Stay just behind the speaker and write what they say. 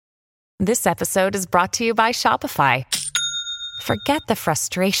This episode is brought to you by Shopify. Forget the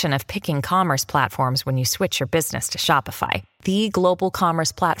frustration of picking commerce platforms when you switch your business to Shopify, the global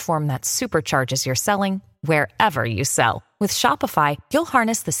commerce platform that supercharges your selling wherever you sell. With Shopify, you'll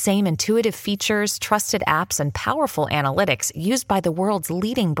harness the same intuitive features, trusted apps, and powerful analytics used by the world's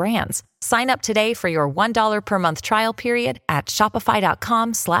leading brands. Sign up today for your $1 per month trial period at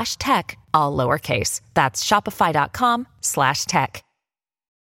shopify.com/tech, all lowercase. That's shopify.com/tech.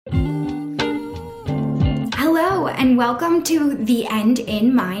 Hello, and welcome to the End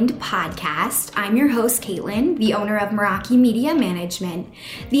in Mind podcast. I'm your host, Caitlin, the owner of Meraki Media Management.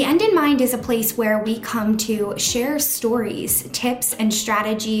 The End in Mind is a place where we come to share stories, tips, and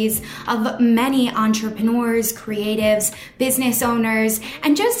strategies of many entrepreneurs, creatives, business owners,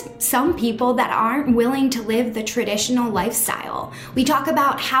 and just some people that aren't willing to live the traditional lifestyle. We talk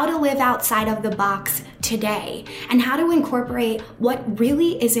about how to live outside of the box today and how to incorporate what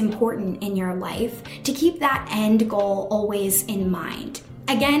really is important in your life to keep that end goal always in mind.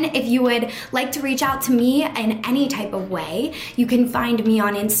 Again, if you would like to reach out to me in any type of way, you can find me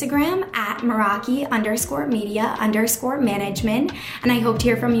on Instagram at Meraki_media_management. And I hope to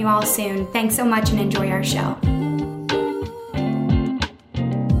hear from you all soon. Thanks so much and enjoy our show.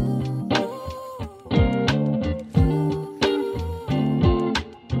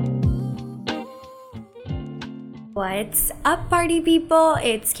 What's up, party people?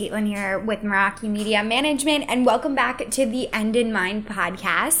 It's Caitlin here with Meraki Media Management, and welcome back to the End in Mind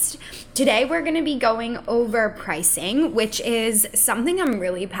podcast. Today, we're going to be going over pricing, which is something I'm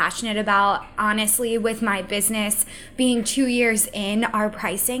really passionate about. Honestly, with my business being 2 years in, our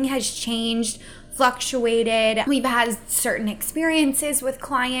pricing has changed, fluctuated. We've had certain experiences with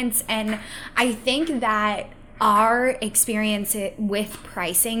clients, and I think that our experience with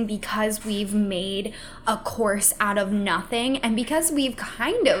pricing, because we've made a course out of nothing and because we've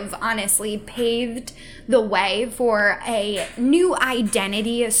kind of honestly paved the way for a new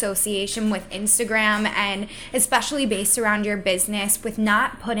identity association with Instagram, and especially based around your business, with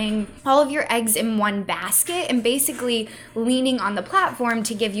not putting all of your eggs in one basket and basically leaning on the platform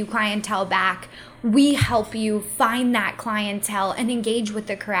to give you clientele back. We help you find that clientele and engage with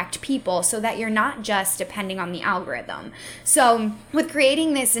the correct people so that you're not just depending on the algorithm. So with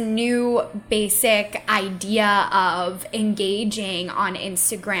creating this new basic idea of engaging on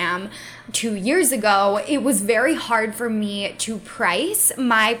Instagram 2 years ago, it was very hard for me to price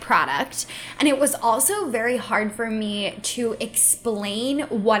my product. And it was also very hard for me to explain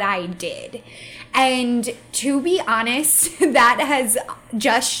what I did. And to be honest, that has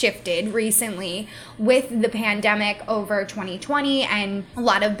just shifted recently with the pandemic over 2020 and a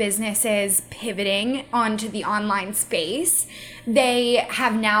lot of businesses pivoting onto the online space. They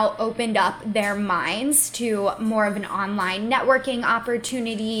have now opened up their minds to more of an online networking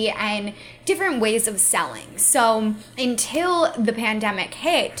opportunity and different ways of selling. So until the pandemic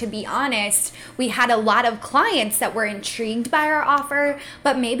hit, to be honest, we had a lot of clients that were intrigued by our offer,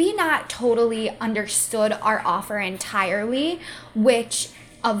 but maybe not totally understood our offer entirely, which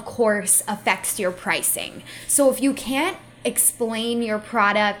of course affects your pricing. So if you can't explain your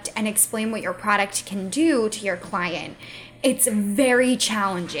product and explain what your product can do to your client, it's very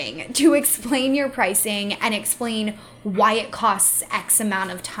challenging to explain your pricing and explain why it costs X amount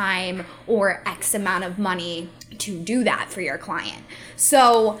of time or X amount of money to do that for your client.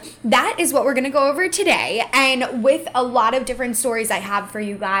 So that is what we're going to go over today. And with a lot of different stories I have for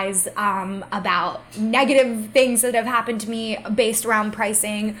you guys about negative things that have happened to me based around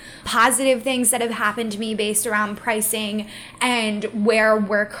pricing, positive things that have happened to me based around pricing, and where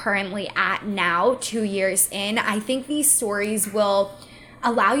we're currently at now, 2 years in. I think these stories will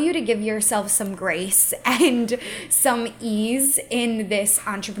allow you to give yourself some grace and some ease in this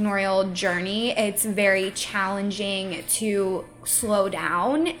entrepreneurial journey. It's very challenging to slow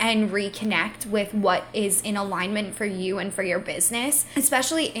down and reconnect with what is in alignment for you and for your business,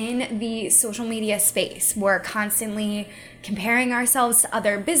 especially in the social media space. We're constantly comparing ourselves to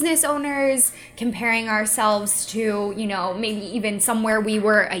other business owners, comparing ourselves to, maybe even somewhere we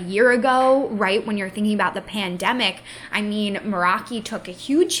were a year ago, right? When you're thinking about the pandemic, I mean, Meraki took a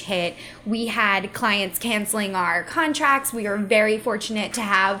huge hit. We had clients canceling our contracts. We were very fortunate to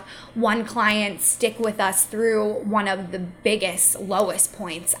have one client stick with us through one of the biggest, lowest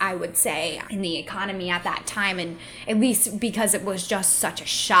points, I would say, in the economy at that time. And at least because it was just such a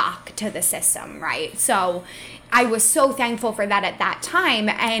shock to the system, right? So I was so thankful for that at that time.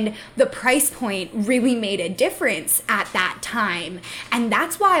 And the price point really made a difference at that time. And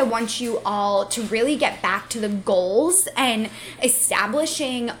that's why I want you all to really get back to the goals and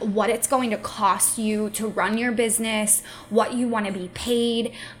establishing what it's going to cost you to run your business, what you want to be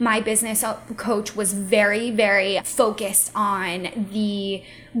paid. My business coach was very, very focused on the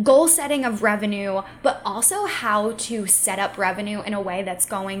goal setting of revenue, but also how to set up revenue in a way that's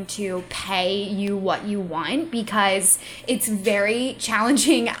going to pay you what you want, because it's very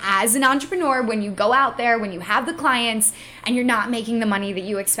challenging as an entrepreneur when you go out there, when you have the clients and you're not making the money that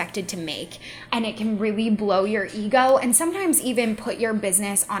you expected to make. And it can really blow your ego and sometimes even put your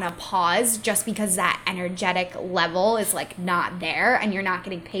business on a pause just because that energetic level is like not there and you're not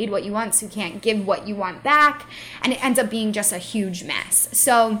getting paid what you want, so you can't give what you want back, and it ends up being just a huge mess.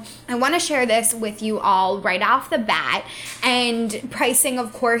 So I want to share this with you all right off the bat. And pricing,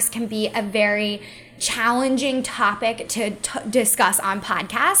 of course, can be a very challenging topic to discuss on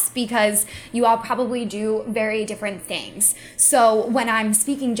podcasts because you all probably do very different things. So when I'm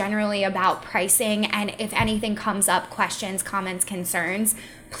speaking generally about pricing, and if anything comes up, questions, comments, concerns,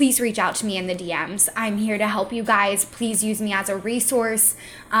 please reach out to me in the DMs. I'm here to help you guys. Please use me as a resource.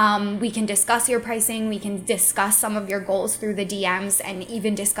 We can discuss your pricing. We can discuss some of your goals through the DMs, and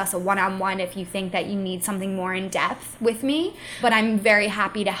even discuss a one-on-one if you think that you need something more in depth with me. But I'm very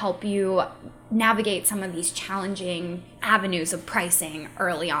happy to help you navigate some of these challenging avenues of pricing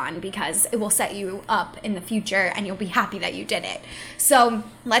early on, because it will set you up in the future and you'll be happy that you did it. So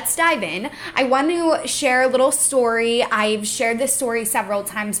let's dive in. I want to share a little story. I've shared this story several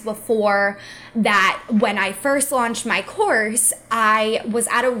times before, that when I first launched my course, I was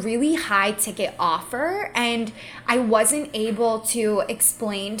at a really high ticket offer and I wasn't able to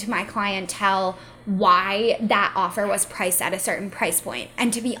explain to my clientele why that offer was priced at a certain price point.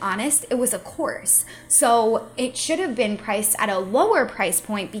 And to be honest, it was a course. So it should have been priced at a lower price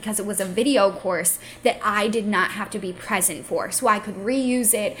point because it was a video course that I did not have to be present for. So I could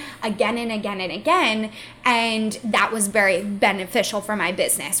reuse it again and again and again. And that was very beneficial for my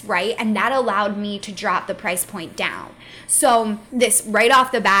business, right? And that allowed me to drop the price point down. So this right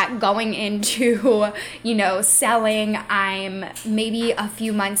off the bat, going into, selling, I'm maybe a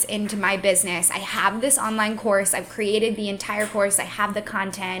few months into my business. I have this online course. I've created the entire course. I have the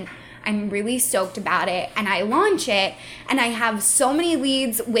content. I'm really stoked about it, and I launch it, and I have so many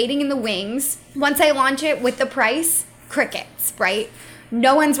leads waiting in the wings. Once I launch it with the price, crickets, right?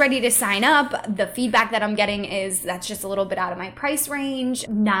 No one's ready to sign up. The feedback that I'm getting is that's just a little bit out of my price range,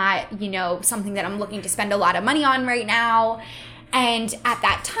 not, something that I'm looking to spend a lot of money on right now. And at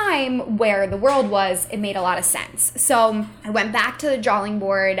that time where the world was, it made a lot of sense. So I went back to the drawing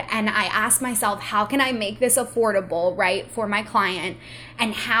board and I asked myself, how can I make this affordable, right, for my client?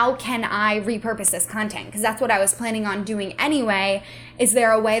 And how can I repurpose this content? Because that's what I was planning on doing anyway. Is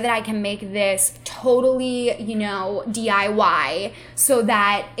there a way that I can make this totally, DIY so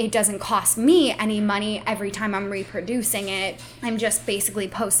that it doesn't cost me any money every time I'm reproducing it? I'm just basically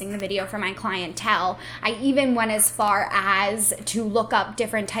posting the video for my clientele. I even went as far as to look up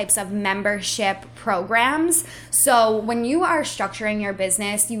different types of membership programs. So when you are structuring your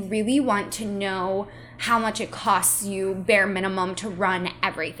business, you really want to know how much it costs you bare minimum to run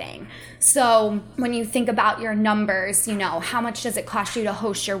everything. So when you think about your numbers, how much does it cost you to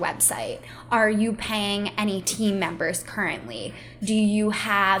host your website? Are you paying any team members currently? Do you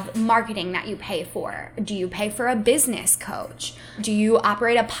have marketing that you pay for? Do you pay for a business coach? Do you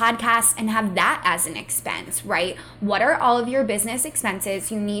operate a podcast and have that as an expense, right? What are all of your business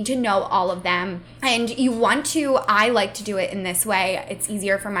expenses? You need to know all of them. And I like to do it in this way. It's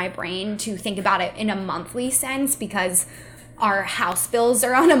easier for my brain to think about it in a monthly sense because our house bills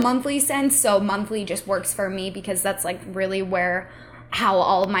are on a monthly sense. So monthly just works for me because that's like really how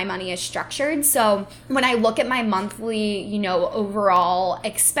all of my money is structured. So when I look at my monthly, overall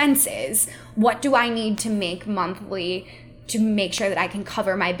expenses, what do I need to make monthly to make sure that I can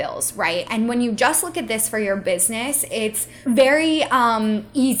cover my bills, right? And when you just look at this for your business, it's very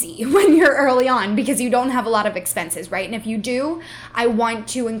easy when you're early on because you don't have a lot of expenses, right? And if you do, I want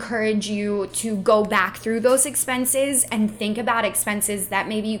to encourage you to go back through those expenses and think about expenses that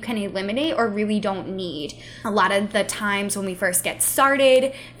maybe you can eliminate or really don't need. A lot of the times when we first get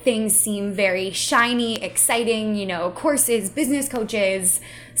started, things seem very shiny, exciting, courses, business coaches,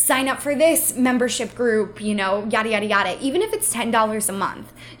 sign up for this membership group, yada, yada, yada. Even if it's $10 a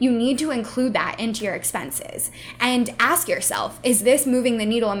month, you need to include that into your expenses and ask yourself, is this moving the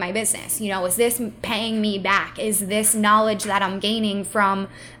needle in my business? Is this paying me back? Is this knowledge that I'm gaining from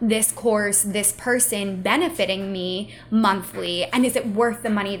this course, this person benefiting me monthly? And is it worth the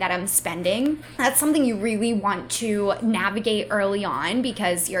money that I'm spending? That's something you really want to navigate early on,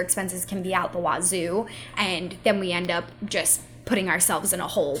 because your expenses can be out the wazoo, and then we end up just putting ourselves in a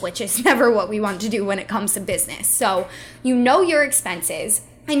hole, which is never what we want to do when it comes to business. So you know your expenses,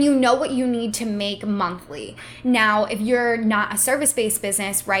 and you know what you need to make monthly. Now, if you're not a service-based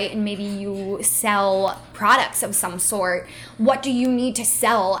business, right, and maybe you sell products of some sort, what do you need to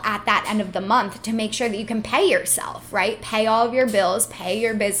sell at that end of the month to make sure that you can pay yourself, right? Pay all of your bills, pay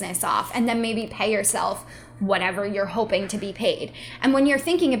your business off, and then maybe pay yourself whatever you're hoping to be paid. And when you're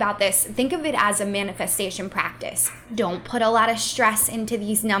thinking about this, think of it as a manifestation practice. Don't put a lot of stress into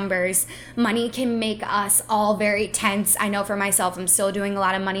these numbers. Money can make us all very tense. I know for myself, I'm still doing a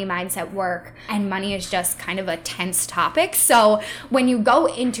lot of money mindset work, and money is just kind of a tense topic. So when you go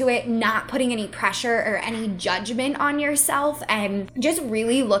into it not putting any pressure or any judgment on yourself and just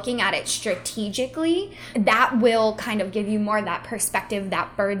really looking at it strategically, that will kind of give you more of that perspective,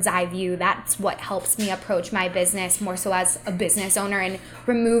 that bird's eye view. That's what helps me approach my business more so as a business owner, and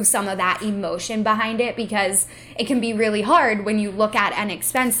remove some of that emotion behind it, because it can be really hard when you look at an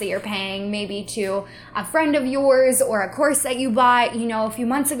expense that you're paying maybe to a friend of yours or a course that you bought, a few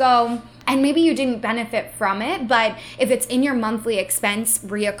months ago, and maybe you didn't benefit from it. But if it's in your monthly expense,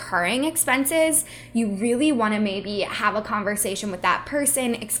 reoccurring expenses, you really want to maybe have a conversation with that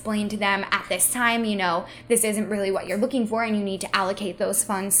person, explain to them at this time, this isn't really what you're looking for, and you need to allocate those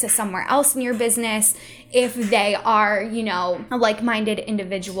funds to somewhere else in your business. If they are, a like-minded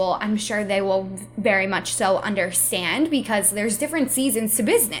individual, I'm sure they will very much so understand, because there's different seasons to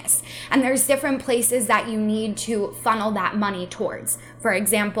business, and there's different places that you need to funnel that money towards. For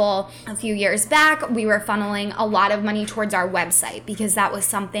example, a few years back, we were funneling a lot of money towards our website, because that was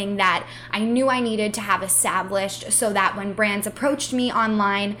something that I knew I needed to have established, so that when brands approached me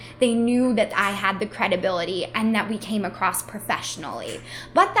online, they knew that I had the credibility and that we came across professionally.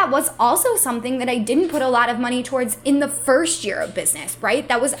 But that was also something that I didn't put a lot of money towards in the first year of business, right?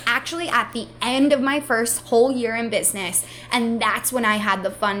 That was actually at the end of my first whole year in business, and that's when I had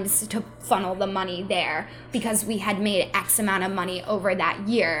the funds to funnel the money there, because we had made X amount of money over that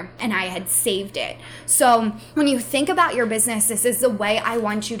year and I had saved it. So when you think about your business, this is the way I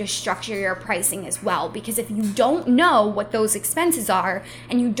want you to structure your pricing as well, because if you don't know what those expenses are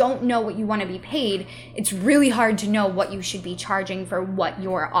and you don't know what you want to be paid, it's really hard to know what you should be charging for what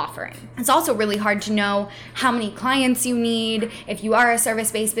you're offering. It's also really hard to know how many clients you need if you are a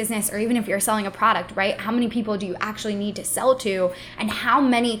service-based business, or even if you're selling a product, right? How many people do you actually need to sell to, and how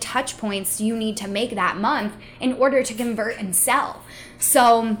many touch points do you need to make that month in order to convert and sell?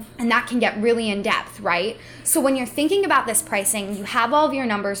 So, and that can get really in depth, right? So when you're thinking about this pricing, you have all of your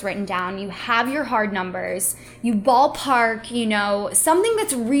numbers written down, you have your hard numbers, you ballpark, something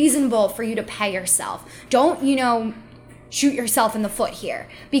that's reasonable for you to pay yourself. Don't, shoot yourself in the foot here,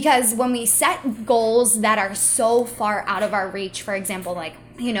 because when we set goals that are so far out of our reach, for example, like,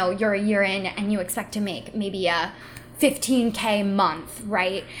 you're a year in and you expect to make maybe a $15K month,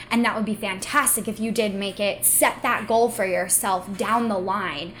 right? And that would be fantastic if you did make it, set that goal for yourself down the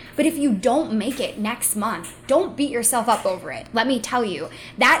line. But if you don't make it next month, don't beat yourself up over it. Let me tell you,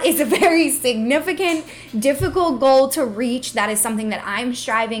 that is a very significant, difficult goal to reach. That is something that I'm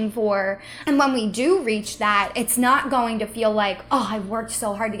striving for. And when we do reach that, it's not going to feel like, oh, I've worked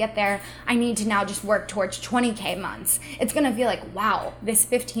so hard to get there, I need to now just work towards 20K months. It's going to feel like, wow, this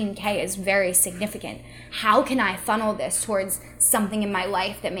 15K is very significant. How can I funnel this towards something in my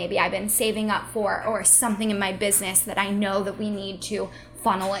life that maybe I've been saving up for, or something in my business that I know that we need to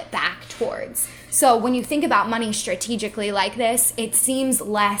funnel it back towards? So when you think about money strategically like this, it seems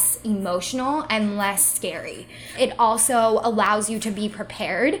less emotional and less scary. It also allows you to be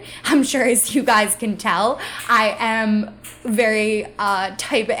prepared. I'm sure, as you guys can tell, I am very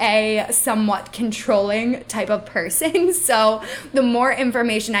type A, somewhat controlling type of person. So the more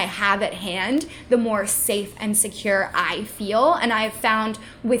information I have at hand, the more safe and secure I feel. And I've found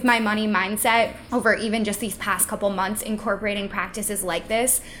with my money mindset over even just these past couple months, incorporating practices like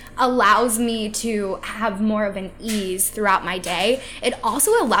this allows me to have more of an ease throughout my day. It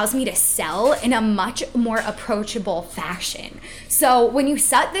also allows me to sell in a much more approachable fashion. So when you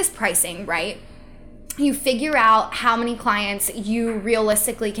set this pricing, right, you figure out how many clients you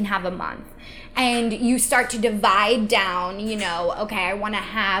realistically can have a month. And you start to divide down, okay, I want to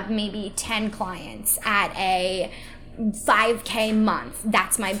have maybe 10 clients at a $5K month.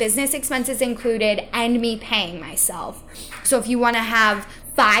 That's my business expenses included and me paying myself. So if you want to have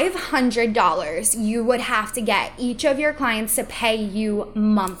 $500, you would have to get each of your clients to pay you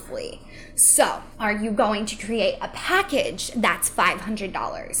monthly. So, are you going to create a package that's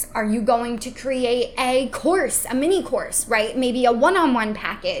 $500? Are you going to create a course, a mini course, right? Maybe a one-on-one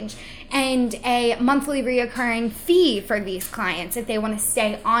package and a monthly reoccurring fee for these clients if they want to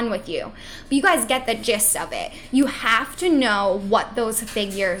stay on with you. But you guys get the gist of it. You have to know what those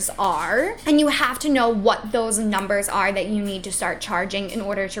figures are, and you have to know what those numbers are that you need to start charging in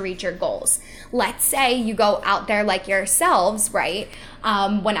order to reach your goals. Let's say you go out there like yourselves, right?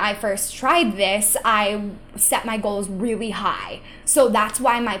 When I first tried this, I set my goals really high. So that's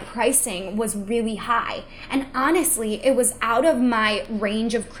why my pricing was really high. And honestly, it was out of my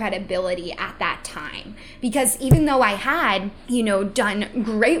range of credibility at that time. Because even though I had, done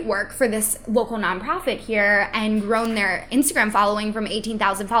great work for this local nonprofit here and grown their Instagram following from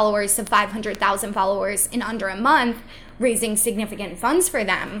 18,000 followers to 500,000 followers in under a month, raising significant funds for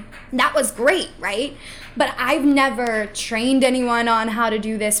them. That was great, right? But I've never trained anyone on how to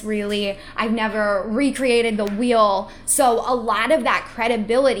do this really. I've never recreated the wheel. So a lot of that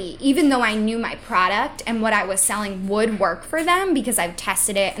credibility, even though I knew my product and what I was selling would work for them because I've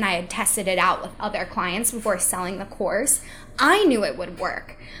tested it and I had tested it out with other clients before selling the course, I knew it would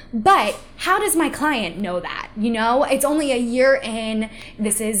work. But how does my client know that? It's only a year in.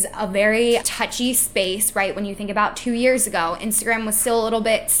 This is a very touchy space, right? When you think about 2 years ago, Instagram was still a little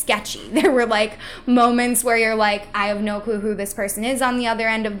bit sketchy. There were moments where you're like, I have no clue who this person is on the other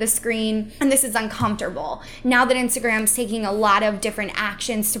end of the screen, and this is uncomfortable. Now that Instagram's taking a lot of different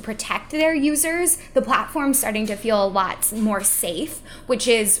actions to protect their users, the platform's starting to feel a lot more safe, which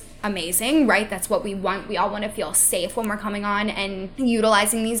is amazing, right? That's what we want. We all want to feel safe when we're coming on and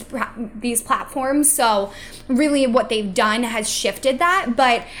utilizing these platforms. So really what they've done has shifted that.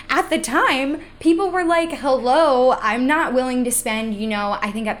 But at the time, people were like, hello, I'm not willing to spend,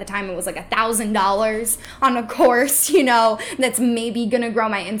 I think at the time it was like $1,000 on a course, that's maybe going to grow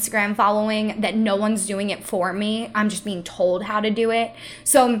my Instagram following, that no one's doing it for me. I'm just being told how to do it.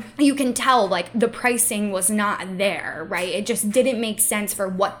 So you can tell the pricing was not there, right? It just didn't make sense for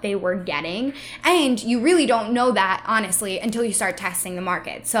what they were getting. And you really don't know that, honestly, until you start testing the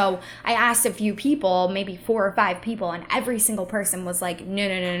market. So I asked a few people, maybe 4 or 5 people, and every single person was like,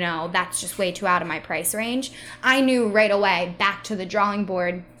 no, that's just way too out of my price range. I knew right away, back to the drawing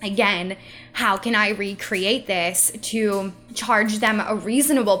board again, how can I recreate this to charge them a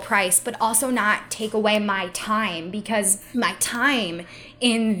reasonable price, but also not take away my time, because my time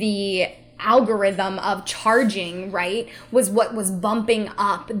in the algorithm of charging, right, was what was bumping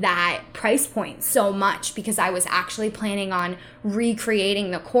up that price point so much, because I was actually planning on recreating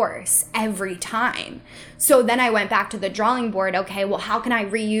the course every time. So then I went back to the drawing board. Okay, well, how can I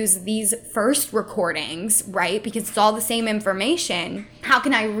reuse these first recordings, right? Because it's all the same information. How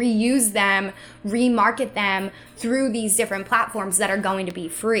can I reuse them, remarket them through these different platforms that are going to be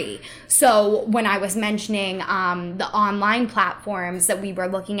free? So when I was mentioning the online platforms that we were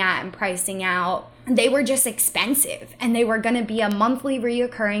looking at and pricing out, they were just expensive, and they were going to be a monthly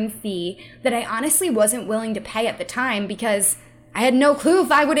reoccurring fee that I honestly wasn't willing to pay at the time, because I had no clue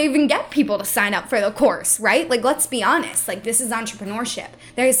if I would even get people to sign up for the course, right? Let's be honest. This is entrepreneurship.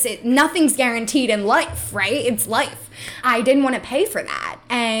 Nothing's guaranteed in life, right? It's life. I didn't want to pay for that.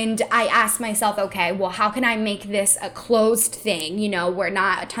 And I asked myself, okay, well, how can I make this a closed thing, where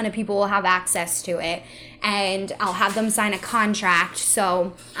not a ton of people will have access to it? And I'll have them sign a contract,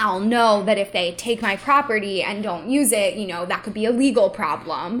 so I'll know that if they take my property and don't use it, that could be a legal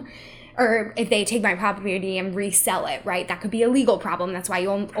problem. Or if they take my property and resell it, right? That could be a legal problem. That's why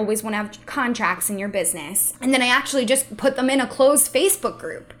you always want to have contracts in your business. And then I actually just put them in a closed Facebook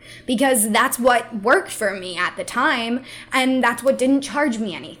group, because that's what worked for me at the time, and that's what didn't charge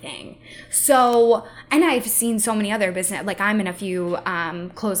me anything. So, and I've seen so many other business, I'm in a few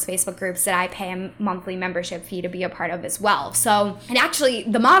closed Facebook groups that I pay a monthly membership fee to be a part of as well. So, and actually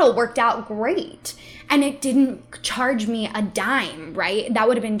the model worked out great. And it didn't charge me a dime, right? That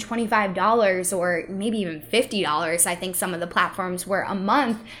would have been $25 or maybe even $50. I think some of the platforms were a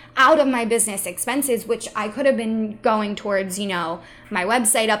month out of my business expenses, which I could have been going towards, my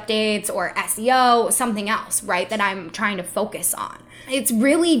website updates or SEO, something else, right? That I'm trying to focus on. It's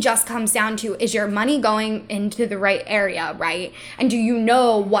really just comes down to, is your money going into the right area, right? And do you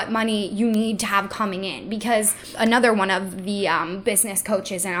know what money you need to have coming in? Because another one of the business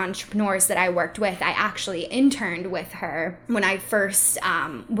coaches and entrepreneurs that I worked with, I actually interned with her when I first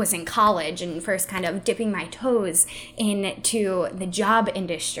was in college and first kind of dipping my toes into the job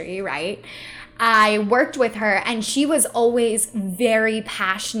industry, right? I worked with her, and she was always very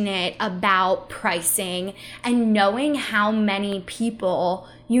passionate about pricing and knowing how many people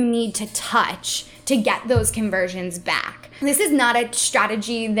you need to touch to get those conversions back. This is not a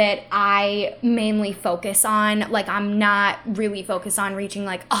strategy that I mainly focus on. Like, I'm not really focused on reaching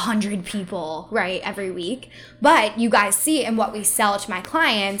like 100 people, right, every week. But you guys see in what we sell to my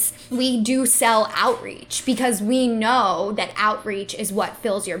clients, we do sell outreach because we know that outreach is what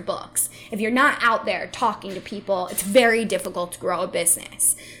fills your books. If you're not out there talking to people, it's very difficult to grow a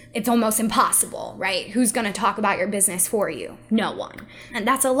business. It's almost impossible, right? Who's going to talk about your business for you? No one. And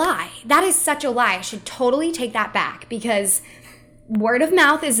that's a lie. That is such a lie. I should totally take that back because word of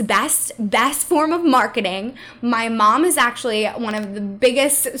mouth is the best form of marketing. My mom is actually one of the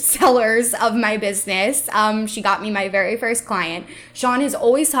biggest sellers of my business. She got me my very first client. Sean is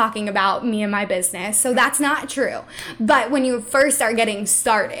always talking about me and my business, so that's not true. But when you first start getting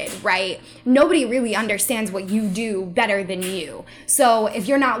started, right, nobody really understands what you do better than you. So if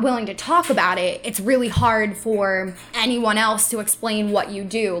you're not willing to talk about it, it's really hard for anyone else to explain what you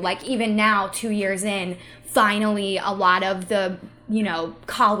do. Like even now, 2 years in, finally, a lot of the,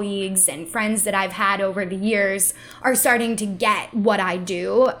 colleagues and friends that I've had over the years are starting to get what I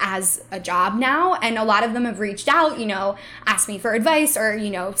do as a job now. And a lot of them have reached out, asked me for advice or,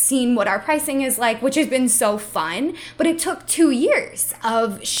 seen what our pricing is like, which has been so fun. But it took 2 years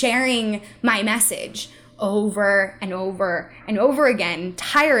of sharing my message over and over and over again,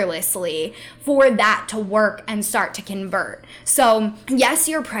 tirelessly, for that to work and start to convert. So yes,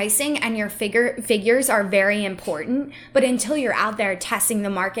 your pricing and your figures are very important, but until you're out there testing the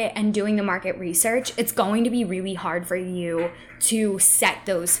market and doing the market research, it's going to be really hard for you to set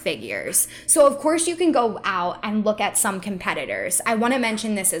those figures. So of course you can go out and look at some competitors. I want to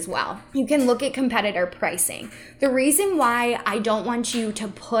mention this as well. You can look at competitor pricing. The reason why I don't want you to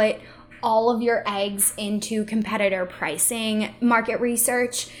put all of your eggs into competitor pricing market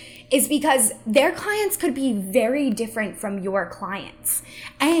research is because their clients could be very different from your clients.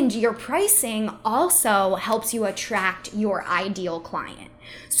 And your pricing also helps you attract your ideal client.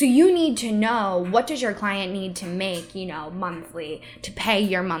 So you need to know, what does your client need to make, monthly to pay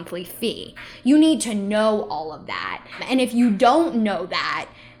your monthly fee? You need to know all of that. And if you don't know that,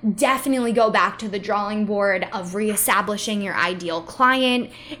 definitely go back to the drawing board of reestablishing your ideal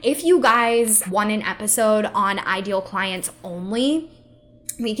client. If you guys want an episode on ideal clients only,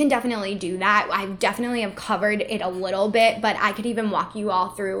 we can definitely do that. I definitely have covered it a little bit, but I could even walk you all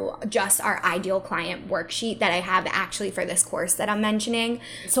through just our ideal client worksheet that I have actually for this course that I'm mentioning.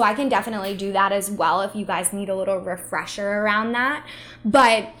 So I can definitely do that as well if you guys need a little refresher around that.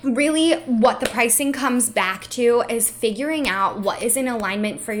 But really what the pricing comes back to is figuring out what is in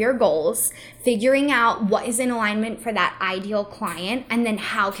alignment for your goals, figuring out what is in alignment for that ideal client, and then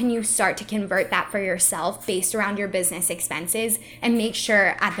how can you start to convert that for yourself based around your business expenses, and make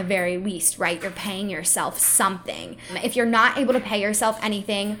sure at the very least, right, you're paying yourself something. If you're not able to pay yourself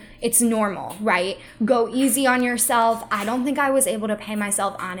anything, it's normal, right? Go easy on yourself. I don't think I was able to pay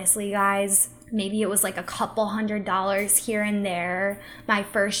myself, honestly, guys. Maybe it was like a couple $100s here and there. My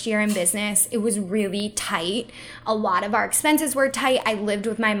first year in business, it was really tight. A lot of our expenses were tight. I lived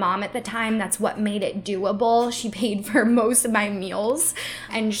with my mom at the time. That's what made it doable. She paid for most of my meals.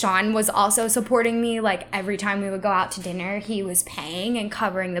 And Sean was also supporting me. Like every time we would go out to dinner, he was paying and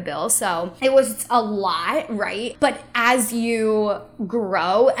covering the bill. So it was a lot, right? But as you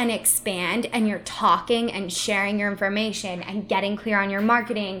grow and expand and you're talking and sharing your information and getting clear on your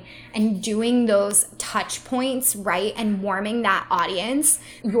marketing and doing those touch points, right, and warming that audience,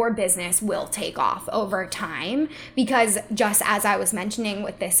 your business will take off over time. Because just as I was mentioning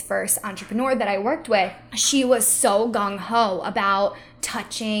with this first entrepreneur that I worked with, she was so gung-ho about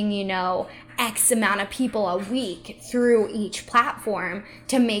touching, X amount of people a week through each platform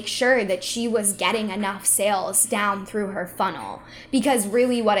to make sure that she was getting enough sales down through her funnel. Because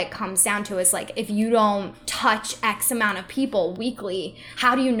really what it comes down to is like, if you don't touch X amount of people weekly,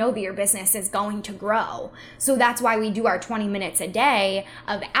 how do you know that your business is going to grow? So that's why we do our 20 minutes a day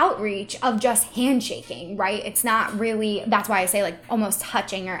of outreach, of just handshaking, right? It's not really, that's why I say like almost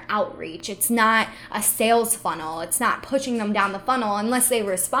touching or outreach. It's not a sales funnel. It's not pushing them down the funnel unless they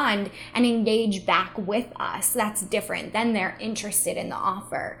respond and engage back with us. That's different. Then they're interested in the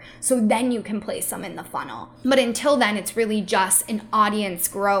offer. So then you can place them in the funnel. But until then, it's really just an audience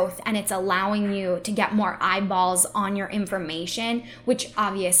growth, and it's allowing you to get more eyeballs on your information, which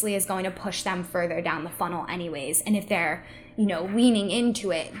obviously is going to push them further down the funnel anyways. And if they're leaning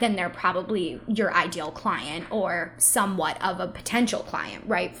into it, then they're probably your ideal client or somewhat of a potential client,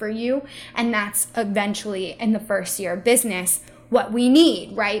 right, for you. And that's eventually in the first year of business what we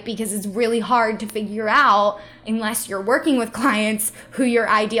need, right? Because it's really hard to figure out, unless you're working with clients, who your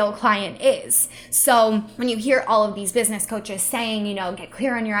ideal client is. So when you hear all of these business coaches saying, get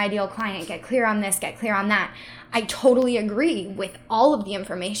clear on your ideal client, get clear on this, get clear on that, I totally agree with all of the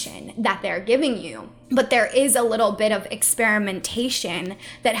information that they're giving you. But there is a little bit of experimentation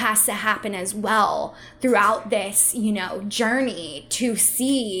that has to happen as well throughout this, journey to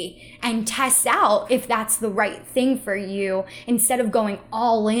see and test out if that's the right thing for you, instead of going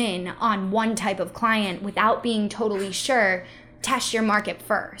all in on one type of client without being totally sure. Test your market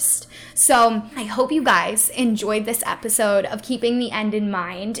first. So I hope you guys enjoyed this episode of Keeping the End in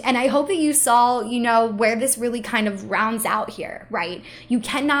Mind. And I hope that you saw, where this really kind of rounds out here, right? You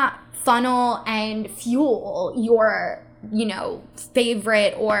cannot funnel and fuel your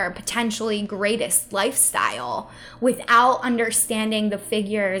favorite or potentially greatest lifestyle without understanding the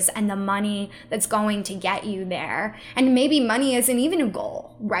figures and the money that's going to get you there. And maybe money isn't even a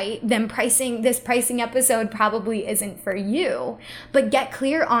goal, right? Then this pricing episode probably isn't for you, but get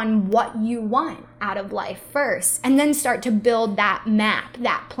clear on what you want out of life first, and then start to build that map,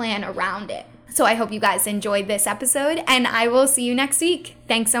 that plan around it. So I hope you guys enjoyed this episode, and I will see you next week.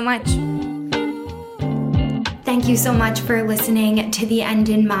 Thanks so much. Thank you so much for listening to The End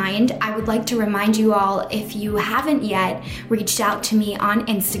in Mind. I would like to remind you all, if you haven't yet reached out to me on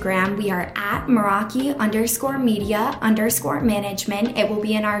Instagram, we are at Meraki_media_management. It will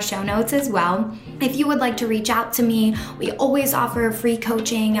be in our show notes as well. If you would like to reach out to me, we always offer free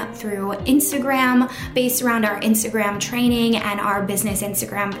coaching through Instagram based around our Instagram training and our business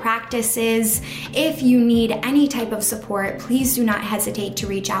Instagram practices. If you need any type of support, please do not hesitate to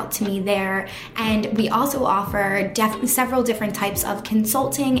reach out to me there. And we also offer several different types of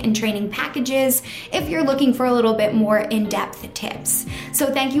consulting and training packages if you're looking for a little bit more in-depth tips.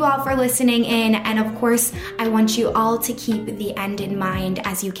 So thank you all for listening in, and of course, I want you all to keep the end in mind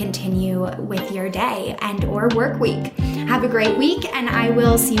as you continue with your day and or work week. Have a great week, and I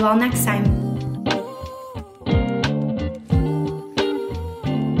will see you all next time.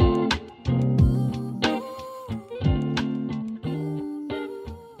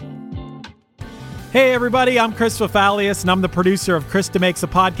 Hey everybody, I'm Chris Fafalius, and I'm the producer of Krista Makes a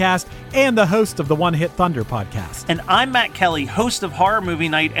Podcast and the host of the One Hit Thunder podcast. And I'm Matt Kelly, host of Horror Movie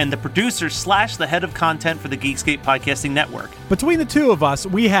Night and the producer / the head of content for the Geekscape Podcasting Network. Between the two of us,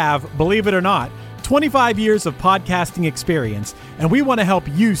 we have, believe it or not, 25 years of podcasting experience, and we want to help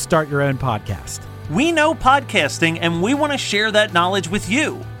you start your own podcast. We know podcasting, and we want to share that knowledge with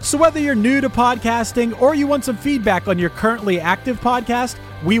you. So whether you're new to podcasting or you want some feedback on your currently active podcast,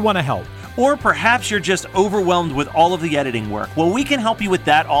 we want to help. Or perhaps you're just overwhelmed with all of the editing work. Well, we can help you with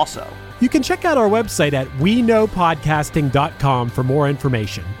that also. You can check out our website at weknowpodcasting.com for more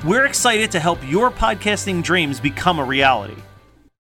information. We're excited to help your podcasting dreams become a reality.